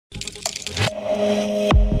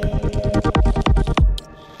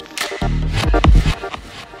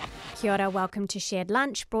Kia ora, welcome to Shared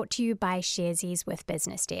Lunch, brought to you by Sharesies with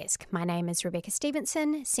BusinessDesk. My name is Rebecca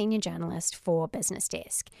Stevenson, Senior Journalist for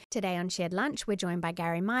BusinessDesk. Today on Shared Lunch, we're joined by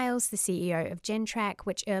Gary Miles, the CEO of Gentrack,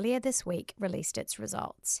 which earlier this week released its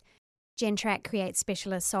results. Gentrack creates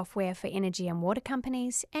specialist software for energy and water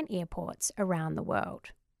companies and airports around the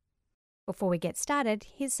world. Before we get started,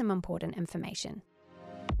 here's some important information.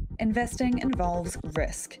 Investing involves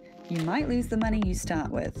risk. You might lose the money you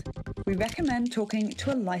start with. We recommend talking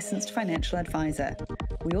to a licensed financial advisor.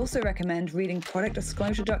 We also recommend reading product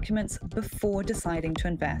disclosure documents before deciding to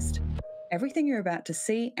invest. Everything you're about to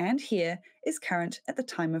see and hear is current at the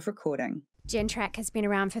time of recording. Gentrack has been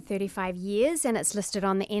around for 35 years and it's listed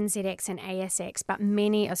on the NZX and ASX, but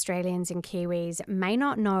many Australians and Kiwis may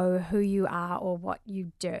not know who you are or what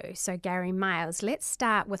you do. So Gary Miles, let's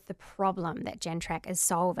start with the problem that Gentrack is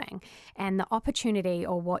solving and the opportunity,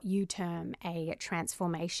 or what you term a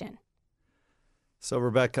transformation. So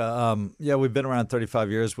Rebecca, we've been around 35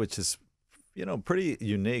 years, which is pretty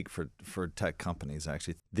unique for tech companies,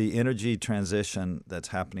 actually. The energy transition that's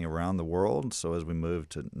happening around the world, so as we move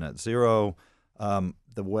to net zero,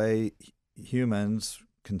 the way humans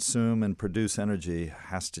consume and produce energy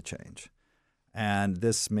has to change. And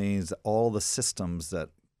this means that all the systems that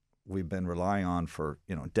we've been relying on for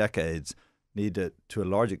decades need to a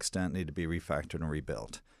large extent, need to be refactored and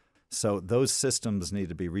rebuilt. So those systems need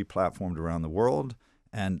to be replatformed around the world,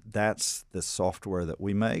 and that's the software that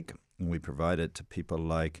we make. And we provide it to people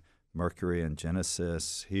like Mercury and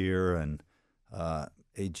Genesis here, and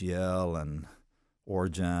AGL and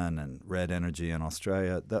Origin and Red Energy in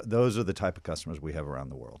Australia. Those are the type of customers we have around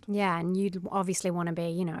the world. Yeah, and you'd obviously want to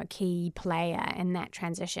be, a key player in that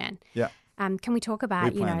transition. Yeah. Can we talk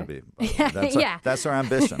about, we plan to be. That's our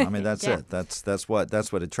ambition. I mean, that's yeah. it. That's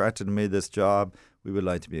what attracted me to this job. We would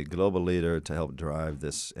like to be a global leader to help drive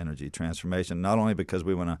this energy transformation, not only because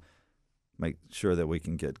we want to make sure that we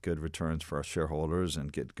can get good returns for our shareholders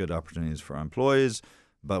and get good opportunities for our employees,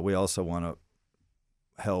 but we also want to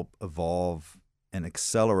help evolve and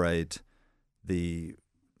accelerate the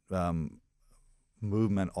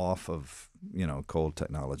movement off of coal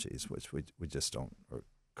technologies, which we just don't, or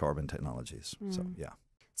carbon technologies. So yeah.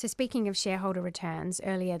 So speaking of shareholder returns,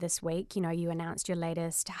 earlier this week, you announced your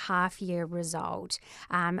latest half-year result.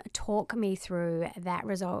 Talk me through that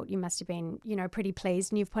result. You must have been, pretty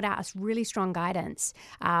pleased, and you've put out a really strong guidance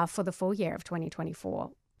for the full year of 2024.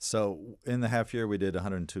 So in the half year, we did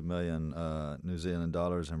 102 million New Zealand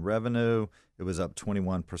dollars in revenue. It was up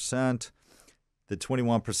 21%. The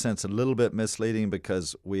 21% is a little bit misleading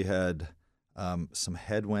because we had some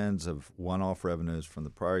headwinds of one-off revenues from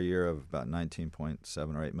the prior year of about $19.7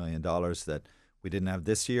 or $8 million that we didn't have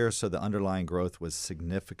this year. So the underlying growth was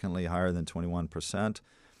significantly higher than 21%.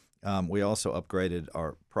 We also upgraded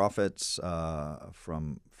our profits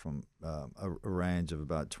from a range of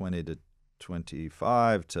about 20 to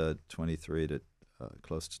 25 to 23 to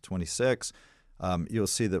close to 26. You'll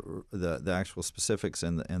see the actual specifics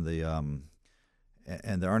in the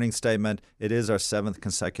earnings statement. It is our 7th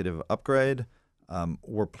consecutive upgrade.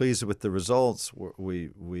 We're pleased with the results.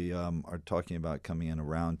 We are talking about coming in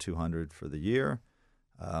around 200 for the year,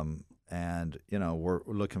 and we're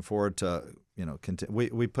looking forward to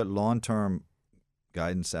we put long-term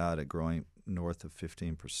guidance out at growing north of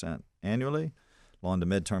 15% annually, long to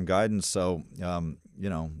mid-term guidance. So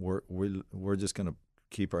we're just going to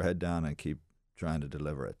keep our head down and keep trying to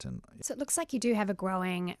deliver it. And so it looks like you do have a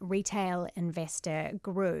growing retail investor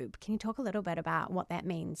group. Can you talk a little bit about what that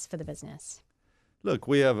means for the business? Look,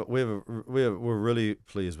 we're really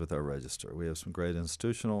pleased with our register. We have some great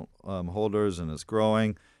institutional holders, and it's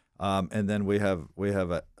growing. And then we have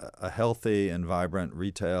a healthy and vibrant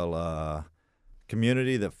retail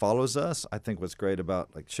community that follows us. I think what's great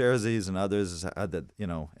about like Sharesies and others is that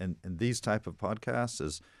in these type of podcasts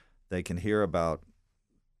is they can hear about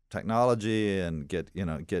technology and get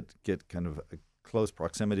kind of a close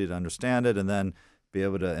proximity to understand it, and then be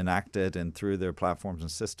able to enact it and through their platforms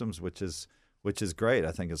and systems, which is great.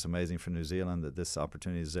 I think it's amazing for New Zealand that this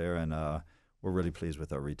opportunity is there, and we're really pleased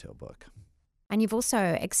with our retail book. And you've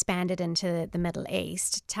also expanded into the Middle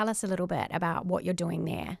East. Tell us a little bit about what you're doing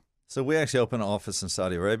there. So we actually opened an office in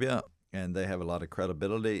Saudi Arabia, and they have a lot of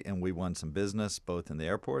credibility, and we won some business both in the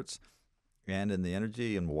airports and in the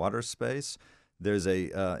energy and water space. There's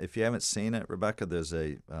if you haven't seen it, Rebecca, there's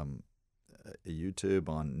a YouTube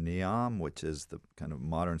on Neom, which is the kind of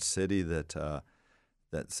modern city that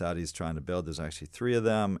Saudi's trying to build. There's actually 3 of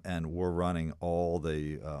them, and we're running all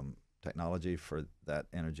the technology for that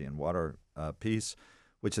energy and water piece.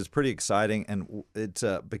 which is pretty exciting. And it's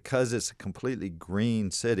because it's a completely green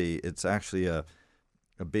city, it's actually a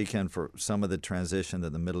beacon for some of the transition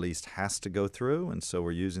that the Middle East has to go through. And so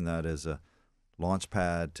we're using that as a launch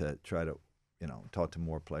pad to try to, talk to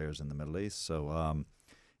more players in the Middle East. So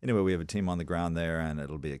anyway, we have a team on the ground there, and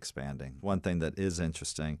it'll be expanding. One thing that is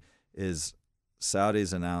interesting is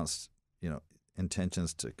Saudi's announced,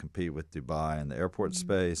 intentions to compete with Dubai in the airport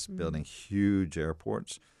space, building huge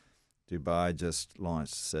airports. Dubai just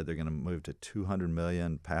said they're going to move to 200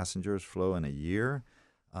 million passengers flow in a year.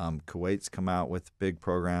 Kuwait's come out with big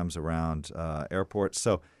programs around airports.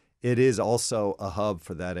 So it is also a hub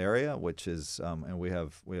for that area, which is, and we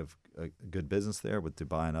have a good business there with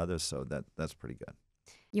Dubai and others, so that's pretty good.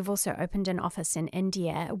 You've also opened an office in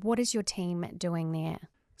India. What is your team doing there?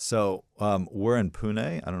 So we're in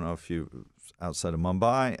Pune. I don't know if you outside of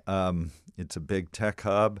Mumbai. It's a big tech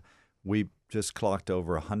hub. We just clocked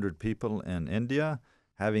over 100 people in India,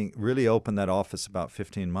 having really opened that office about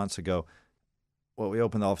 15 months ago. Well, we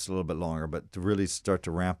opened the office a little bit longer, but to really start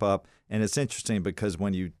to ramp up. And it's interesting because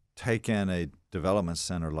when you take in a development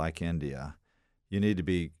center like India, you need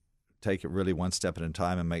to take it really one step at a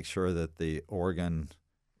time and make sure that the organ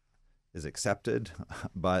is accepted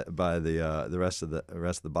by the rest of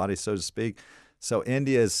the body, so to speak. So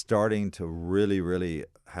India is starting to really, really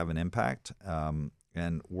have an impact,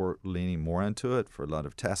 and we're leaning more into it for a lot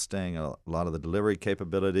of testing, a lot of the delivery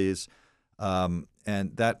capabilities, and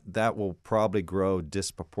that will probably grow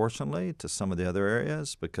disproportionately to some of the other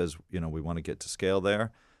areas because we want to get to scale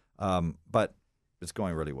there, but it's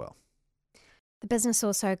going really well. The business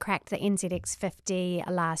also cracked the NZX 50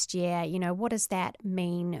 last year. What does that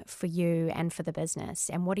mean for you and for the business?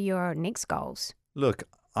 And what are your next goals? Look,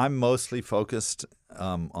 I'm mostly focused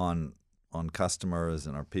on customers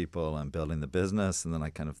and our people and building the business, and then I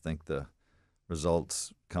kind of think the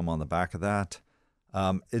results come on the back of that.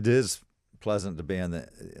 It is pleasant to be in the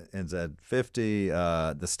NZ 50.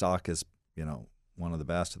 The stock is, one of the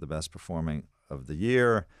best performing of the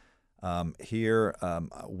year. Here,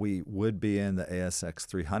 we would be in the ASX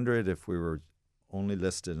 300 if we were only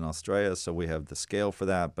listed in Australia, so we have the scale for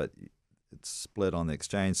that, but it's split on the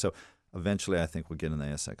exchange. So eventually I think we'll get in the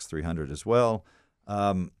ASX 300 as well.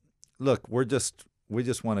 Look, we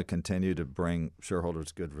just want to continue to bring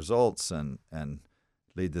shareholders good results and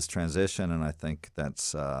lead this transition, and I think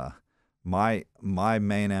that's my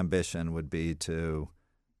main ambition would be to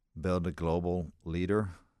build a global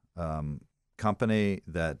leader company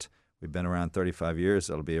that we've been around 35 years.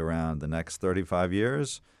 It'll be around the next 35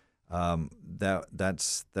 years.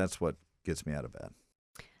 That's what gets me out of bed.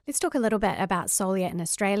 Let's talk a little bit about Solia in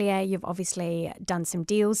Australia. You've obviously done some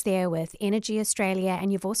deals there with Energy Australia,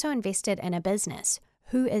 and you've also invested in a business.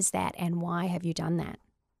 Who is that, and why have you done that?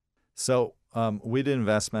 So we did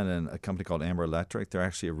investment in a company called Amber Electric. They're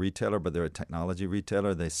actually a retailer, but they're a technology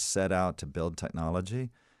retailer. They set out to build technology,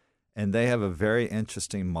 and they have a very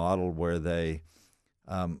interesting model where they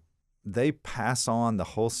pass on the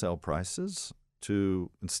wholesale prices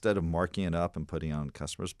instead of marking it up and putting on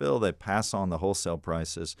customers' bill, they pass on the wholesale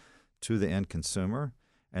prices to the end consumer,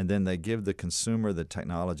 and then they give the consumer the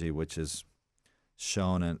technology, which is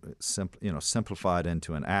shown and simplified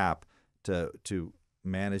into an app to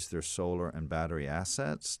manage their solar and battery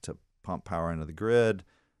assets, to pump power into the grid,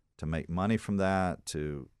 to make money from that,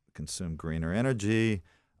 to consume greener energy.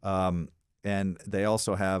 And they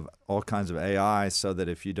also have all kinds of AI so that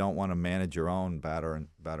if you don't want to manage your own battery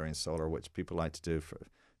and solar, which people like to do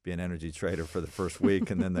be an energy trader for the first week,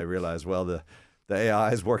 and then they realize, well, the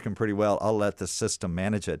AI is working pretty well, I'll let the system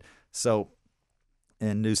manage it. So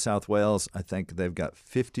in New South Wales, I think they've got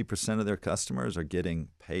 50% of their customers are getting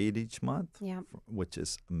paid each month, which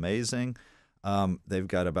is amazing. They've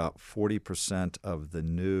got about 40% of the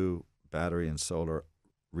new battery and solar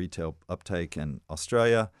retail uptake in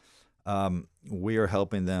Australia. We are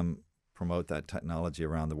helping them promote that technology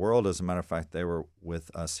around the world. As a matter of fact, they were with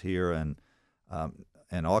us here in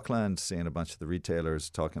Auckland, seeing a bunch of the retailers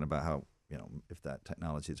talking about how, if that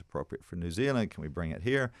technology is appropriate for New Zealand, can we bring it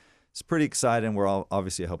here? It's pretty exciting. We're all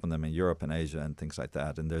obviously helping them in Europe and Asia and things like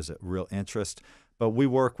that, and there's a real interest. But we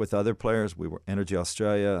work with other players. Energy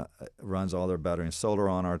Australia runs all their battery and solar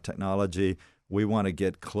on our technology. We want to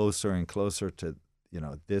get closer and closer to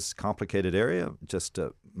this complicated area, just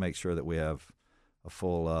to make sure that we have a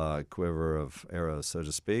full quiver of arrows, so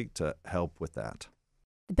to speak, to help with that.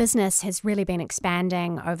 The business has really been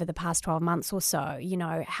expanding over the past 12 months or so.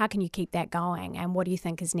 How can you keep that going, and what do you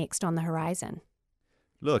think is next on the horizon?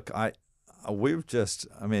 Look, we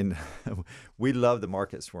love the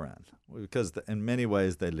markets we're in because in many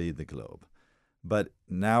ways they lead the globe. But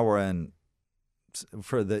now we're in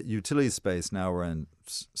for the utility space, now we're in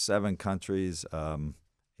 7 countries,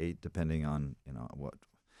 8 depending on what.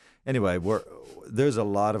 Anyway, there's a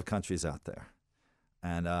lot of countries out there,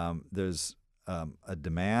 and there's a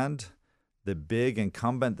demand. The big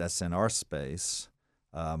incumbent that's in our space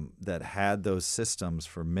that had those systems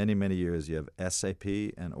for many, many years, you have SAP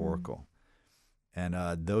and Oracle. And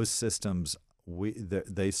those systems,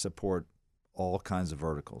 they support all kinds of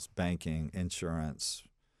verticals: banking, insurance,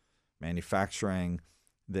 manufacturing,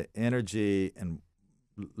 the energy, and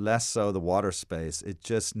less so the water space. It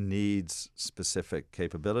just needs specific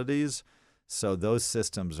capabilities. So those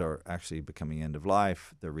systems are actually becoming end of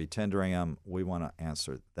life. They're retendering them. We want to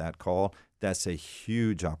answer that call. That's a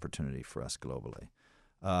huge opportunity for us globally.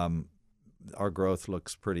 Our growth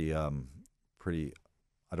looks pretty, I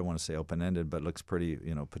don't want to say open-ended, but looks pretty,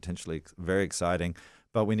 potentially very exciting.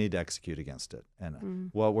 But we need to execute against it. And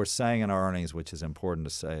what we're saying in our earnings, which is important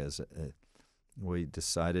to say, is we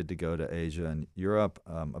decided to go to Asia and Europe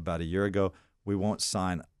about a year ago. We won't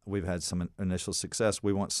sign. We've had some initial success.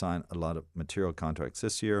 We won't sign a lot of material contracts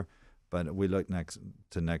this year, but we look next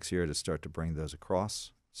year to start to bring those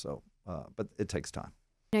across. So, but it takes time.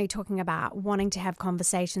 You're talking about wanting to have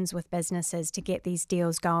conversations with businesses to get these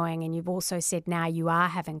deals going, and you've also said now you are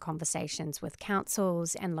having conversations with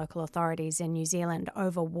councils and local authorities in New Zealand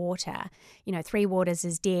over water. 3 Waters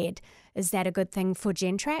is dead. Is that a good thing for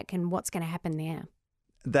Gentrack, and what's going to happen there?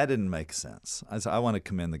 That didn't make sense. I want to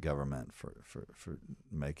commend the government for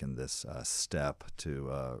making this step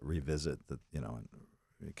to revisit and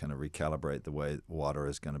kind of recalibrate the way water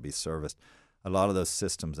is going to be serviced. A lot of those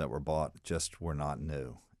systems that were bought just were not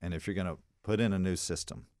new. And if you're going to put in a new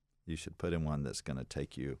system, you should put in one that's going to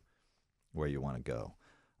take you where you want to go.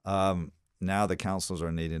 Now the councils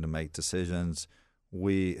are needing to make decisions.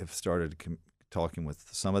 We have started talking with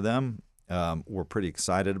some of them. We're pretty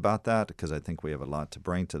excited about that because I think we have a lot to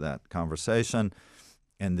bring to that conversation.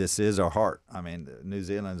 And this is our heart. I mean, New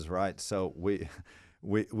Zealand is right. So we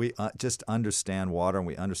just understand water, and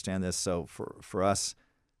we understand this. So for us,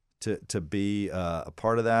 to be a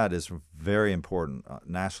part of that is very important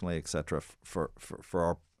nationally, et cetera, for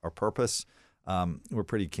our purpose. We're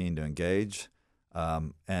pretty keen to engage,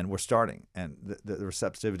 and we're starting. And the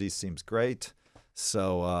receptivity seems great.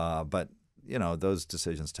 So, but, those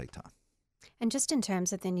decisions take time. And just in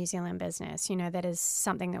terms of the New Zealand business, that is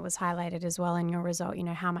something that was highlighted as well in your result,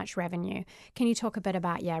 how much revenue. Can you talk a bit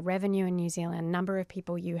about, revenue in New Zealand, number of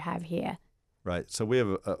people you have here? Right. So we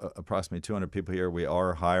have approximately 200 people here. We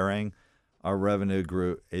are hiring. Our revenue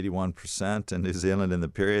grew 81% in New Zealand in the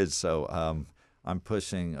period. So I'm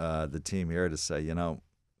pushing the team here to say,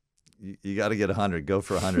 you got to get 100. Go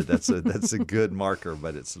for 100. That's a good marker,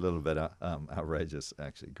 but it's a little bit outrageous,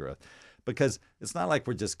 actually, growth. Because it's not like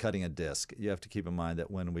we're just cutting a disc. You have to keep in mind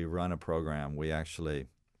that when we run a program, we actually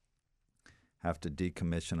have to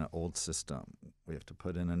decommission an old system. We have to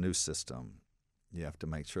put in a new system. You have to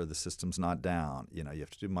make sure the system's not down. You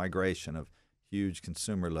have to do migration of huge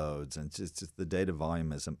consumer loads, and just the data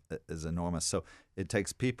volume is enormous. So it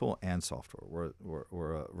takes people and software.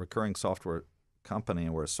 We're a recurring software company,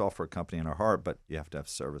 and we're a software company in our heart, but you have to have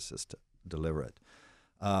services to deliver it.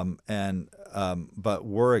 But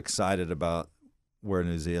we're excited about where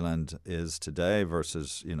New Zealand is today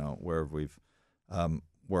versus where we've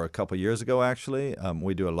were a couple years ago. Actually,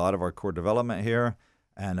 we do a lot of our core development here,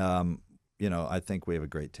 and I think we have a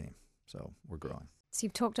great team. So we're growing. So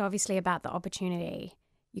you've talked obviously about the opportunity.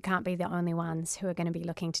 You can't be the only ones who are going to be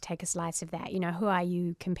looking to take a slice of that. Who are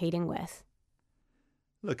you competing with?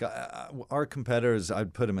 Look, our competitors,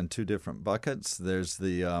 I'd put them in 2 different buckets. There's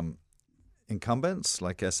the incumbents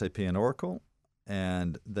like SAP and Oracle,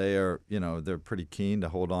 and they are, they're pretty keen to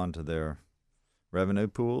hold on to their revenue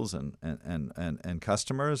pools and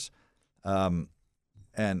customers. And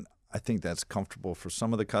I think that's comfortable for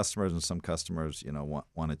some of the customers, and some customers,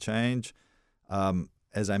 want to change.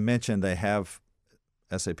 As I mentioned, they have,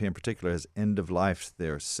 SAP in particular, has end-of-life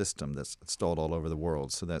their system that's installed all over the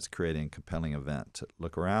world. So that's creating a compelling event to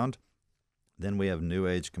look around. Then we have new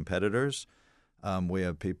age competitors. We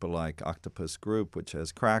have people like Octopus Group, which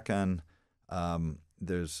has Kraken.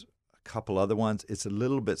 There's a couple other ones. It's a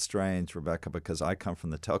little bit strange, Rebecca, because I come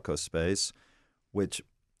from the telco space, which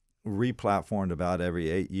replatformed about every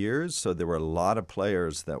 8 years. So there were a lot of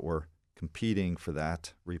players that were competing for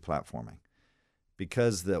that replatforming.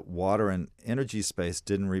 Because the water and energy space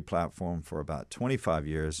didn't replatform for about 25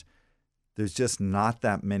 years, there's just not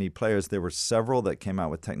that many players. There were several that came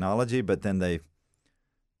out with technology, but then they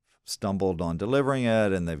stumbled on delivering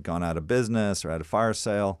it, and they've gone out of business or had a fire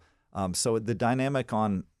sale. So the dynamic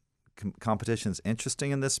on competition is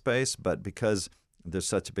interesting in this space, but because there's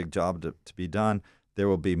such a big job to be done. There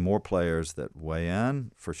will be more players that weigh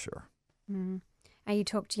in for sure. Mm. You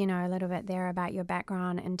talked, a little bit there about your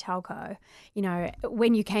background in telco.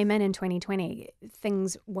 When you came in 2020,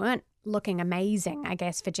 things weren't looking amazing, I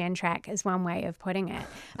guess, for Gentrack is one way of putting it.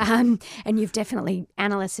 And you've definitely,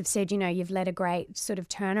 analysts have said, you've led a great sort of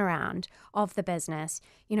turnaround of the business.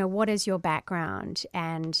 What is your background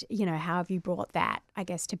and, how have you brought that, I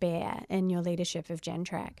guess, to bear in your leadership of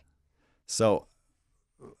Gentrack? So,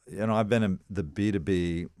 I've been in the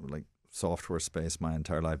B2B, like software space my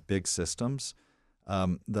entire life, big systems.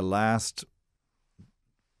 The last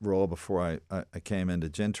role before I came into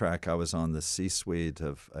Gentrack, I was on the C-suite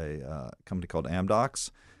of a company called Amdocs.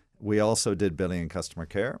 We also did billing and customer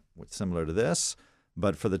care, which is similar to this,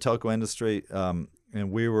 but for the telco industry, and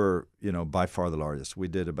we were, by far the largest. We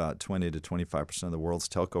did about 20 to 25% of the world's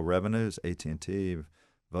telco revenues, AT&T,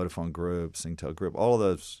 Vodafone Group, Singtel Group, all of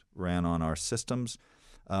those ran on our systems.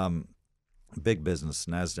 Big business,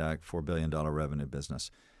 NASDAQ, $4 billion revenue business.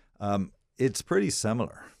 It's pretty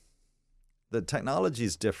similar. The technology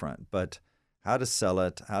is different, but how to sell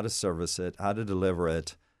it, how to service it, how to deliver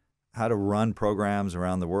it, how to run programs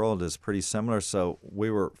around the world is pretty similar. So we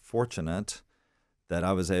were fortunate that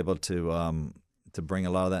I was able to bring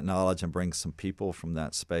a lot of that knowledge and bring some people from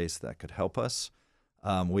that space that could help us.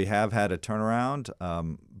 We have had a turnaround,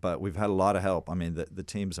 but we've had a lot of help. I mean, the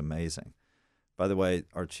team's amazing. By the way,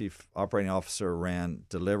 our chief operating officer ran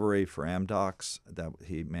delivery for Amdocs. That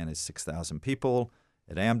he managed 6,000 people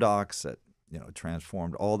at Amdocs. That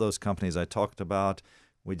transformed all those companies I talked about.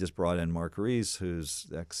 We just brought in Mark Rees, who's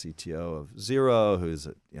the ex-CTO of Xero, who's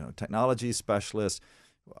a technology specialist.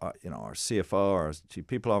 Our CFO, our chief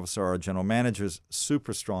people officer, our general managers,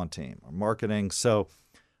 super strong team. Our marketing. So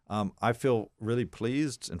I feel really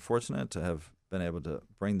pleased and fortunate to have been able to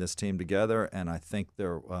bring this team together, and I think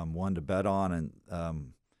they're one to bet on,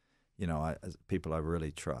 and people I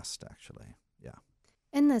really trust, actually. Yeah.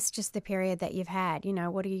 In this, just the period that you've had,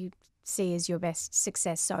 what do you see as your best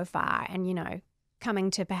success so far? And coming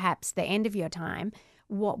to perhaps the end of your time,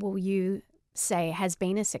 what will you say has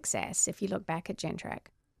been a success if you look back at Gentrack?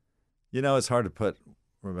 It's hard to put,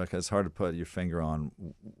 Rebecca. It's hard to put your finger on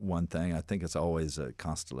one thing. I think it's always a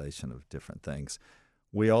constellation of different things.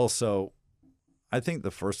 We also, I think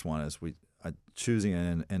the first one is choosing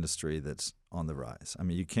an industry that's on the rise. I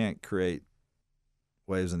mean, you can't create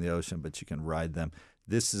waves in the ocean, but you can ride them.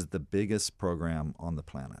 This is the biggest program on the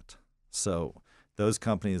planet. So those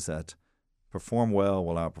companies that perform well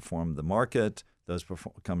will outperform the market. Those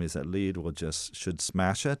companies that lead should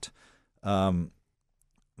smash it.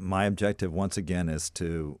 My objective, once again, is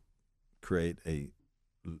to create a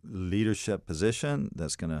leadership position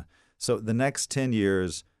that's going to – so the next 10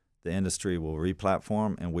 years – the industry will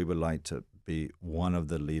re-platform, and we would like to be one of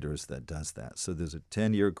the leaders that does that. So there's a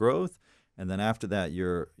 10-year growth, and then after that,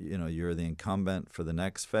 you're the incumbent for the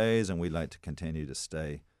next phase, and we'd like to continue to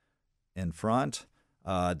stay in front.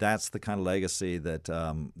 That's the kind of legacy that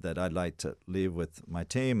I'd like to leave with my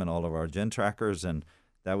team and all of our Gentrackers, and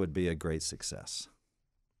that would be a great success.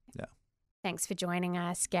 Yeah. Thanks for joining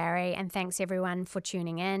us, Gary, and thanks everyone for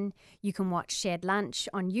tuning in. You can watch Shared Lunch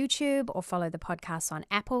on YouTube or follow the podcast on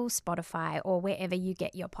Apple, Spotify, or wherever you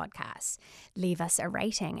get your podcasts. Leave us a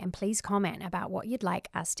rating and please comment about what you'd like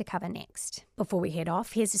us to cover next. Before we head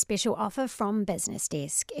off, here's a special offer from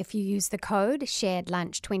BusinessDesk. If you use the code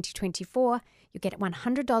SharedLunch2024, you'll get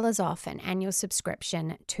 $100 off an annual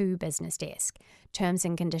subscription to BusinessDesk. Terms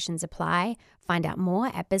and conditions apply. Find out more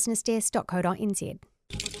at businessdesk.co.nz.